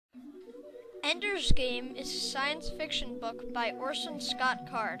Ender's Game is a science fiction book by Orson Scott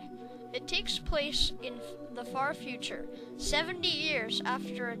Card. It takes place in the far future, 70 years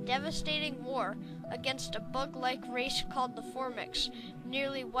after a devastating war against a bug-like race called the Formics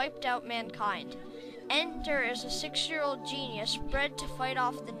nearly wiped out mankind. Ender is a 6-year-old genius bred to fight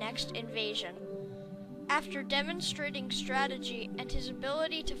off the next invasion. After demonstrating strategy and his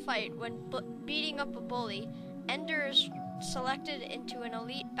ability to fight when beating up a bully, Ender is selected into an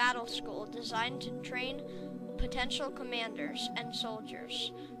elite battle school designed to train potential commanders and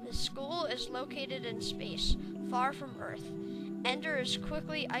soldiers. The school is located in space, far from Earth. Ender is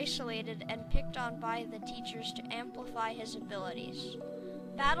quickly isolated and picked on by the teachers to amplify his abilities.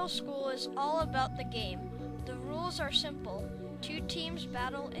 Battle School is all about the game. The rules are simple. 2 teams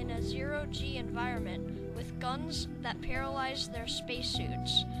battle in a zero-G environment with guns that paralyze their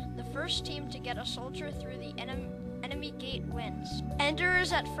spacesuits. The first team to get a soldier through the enemy gate wins. Ender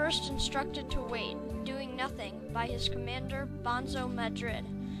is at first instructed to wait, doing nothing, by his commander, Bonzo Madrid.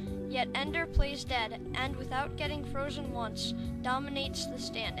 Yet Ender plays dead, and without getting frozen once, dominates the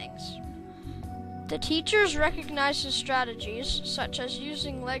standings. The teachers recognize his strategies, such as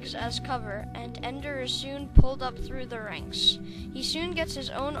using legs as cover, and Ender is soon pulled up through the ranks. He soon gets his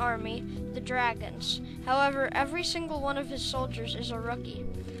own army, the Dragons. However, every single one of his soldiers is a rookie.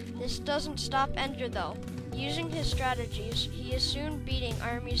 This doesn't stop Ender though. Using his strategies, he is soon beating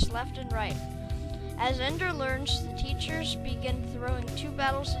armies left and right. As Ender learns, the teachers begin throwing 2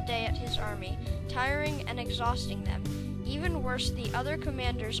 battles a day at his army, tiring and exhausting them. Even worse, the other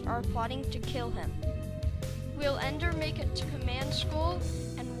commanders are plotting to kill him. Will Ender make it to command school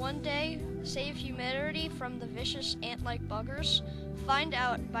and one day save humanity from the vicious ant-like buggers? Find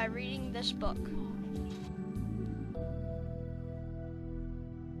out by reading this book.